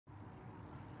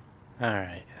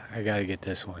Alright, I gotta get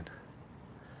this one.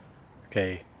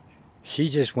 Okay, she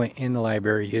just went in the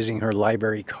library using her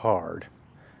library card.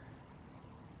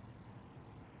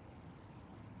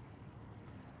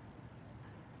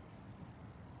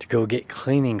 To go get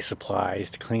cleaning supplies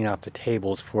to clean out the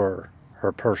tables for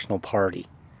her personal party.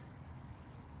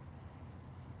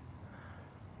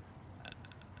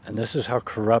 And this is how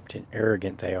corrupt and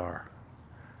arrogant they are.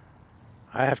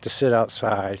 I have to sit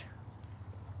outside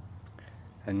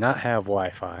and not have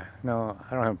Wi-Fi. No,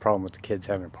 I don't have a problem with the kids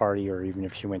having a party, or even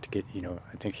if she went to get,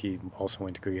 I think she also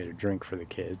went to go get a drink for the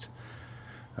kids.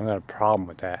 I don't got a problem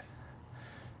with that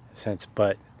sense,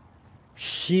 but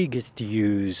she gets to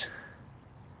use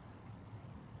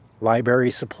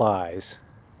library supplies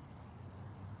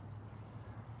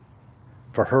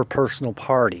for her personal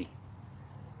party.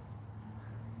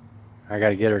 I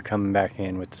gotta get her coming back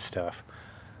in with the stuff.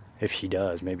 If she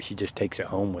does, maybe she just takes it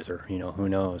home with her, who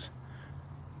knows.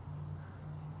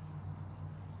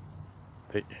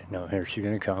 But no, here she's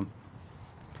gonna come.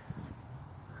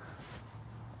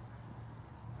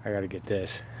 I gotta get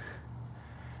this.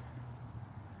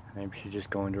 Maybe she's just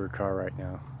going to her car right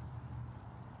now.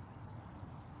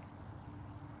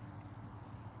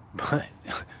 But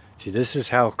see, this is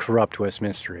how corrupt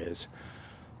Westminster is.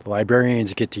 The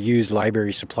librarians get to use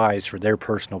library supplies for their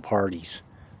personal parties.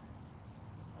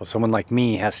 Well, someone like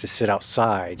me has to sit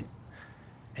outside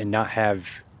and not have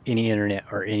any internet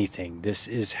or anything. This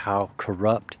is how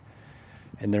corrupt,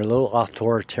 and their little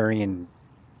authoritarian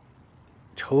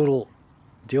total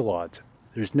deal odds.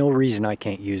 There's no reason I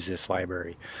can't use this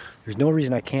library. There's no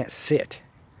reason I can't sit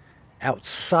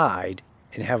outside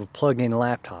and have a plug-in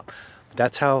laptop. But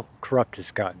that's how corrupt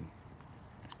it's gotten.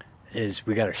 Is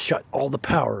we got to shut all the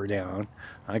power down.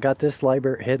 I got this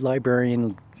head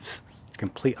librarian,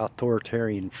 complete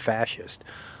authoritarian fascist,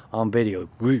 on video.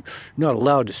 We're not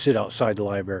allowed to sit outside the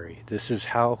library. This is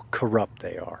how corrupt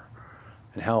they are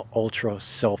and how ultra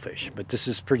selfish. But this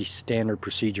is pretty standard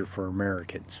procedure for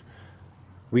Americans.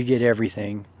 We get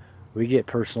everything. We get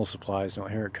personal supplies. No,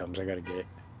 here it comes. I gotta get it.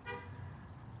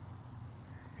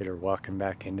 Get her walking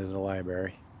back into the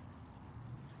library.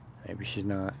 Maybe she's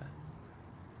not.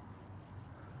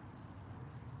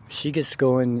 She gets to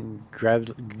go and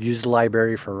use the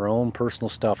library for her own personal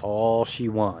stuff all she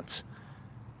wants.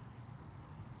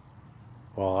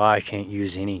 Well, I can't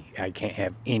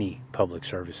have any public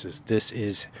services. This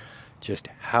is just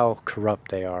how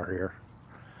corrupt they are here.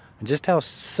 And just how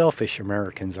selfish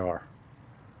Americans are.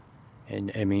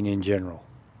 And I mean in general.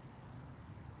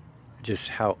 Just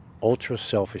how ultra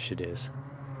selfish it is.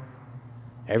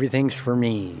 Everything's for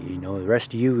me, the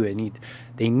rest of you,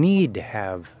 they need to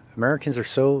have, Americans are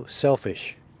so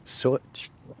selfish, so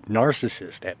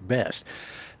narcissist at best.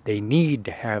 They need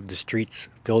to have the streets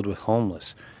filled with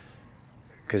homeless.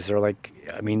 Because they're like,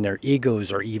 their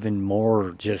egos are even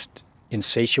more just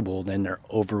insatiable than their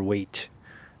overweight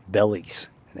bellies.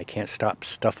 And they can't stop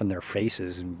stuffing their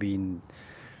faces and being,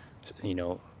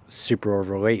 super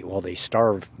overweight while they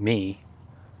starve me.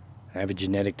 I have a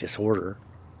genetic disorder.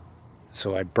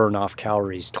 So I burn off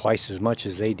calories twice as much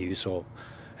as they do. So,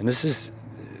 and this is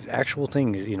actual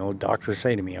things, doctors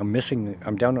say to me, I'm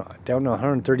down to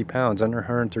 130 pounds, under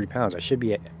 130 pounds. I should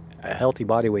be at a healthy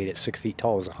body weight at 6 feet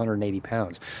tall is 180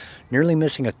 pounds. Nearly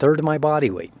missing a third of my body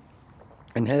weight.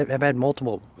 And I've had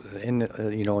multiple, a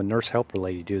nurse helper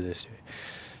lady do this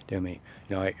to me.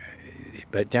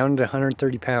 But down to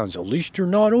 130 pounds, at least you're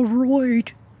not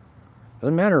overweight.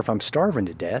 Doesn't matter if I'm starving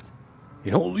to death.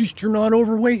 At least you're not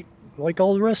overweight like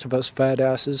all the rest of us fat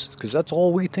asses, because that's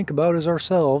all we think about is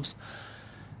ourselves.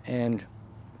 And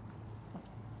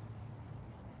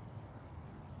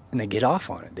they get off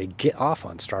on it. They get off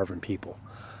on starving people.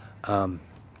 And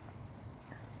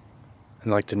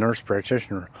like the nurse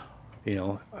practitioner,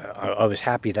 I was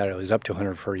happy that I was up to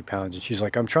 140 pounds. And she's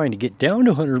like, I'm trying to get down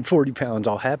to 140 pounds.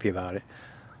 All happy about it.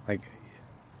 Like,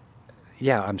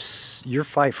 yeah, you're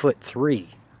 5'3"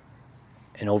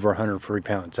 and over 140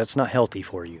 pounds. That's not healthy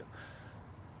for you.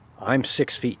 I'm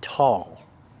 6 feet tall,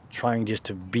 trying just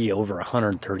to be over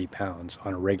 130 pounds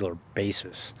on a regular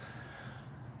basis.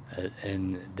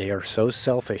 And they are so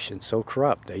selfish and so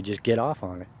corrupt. They just get off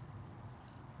on it.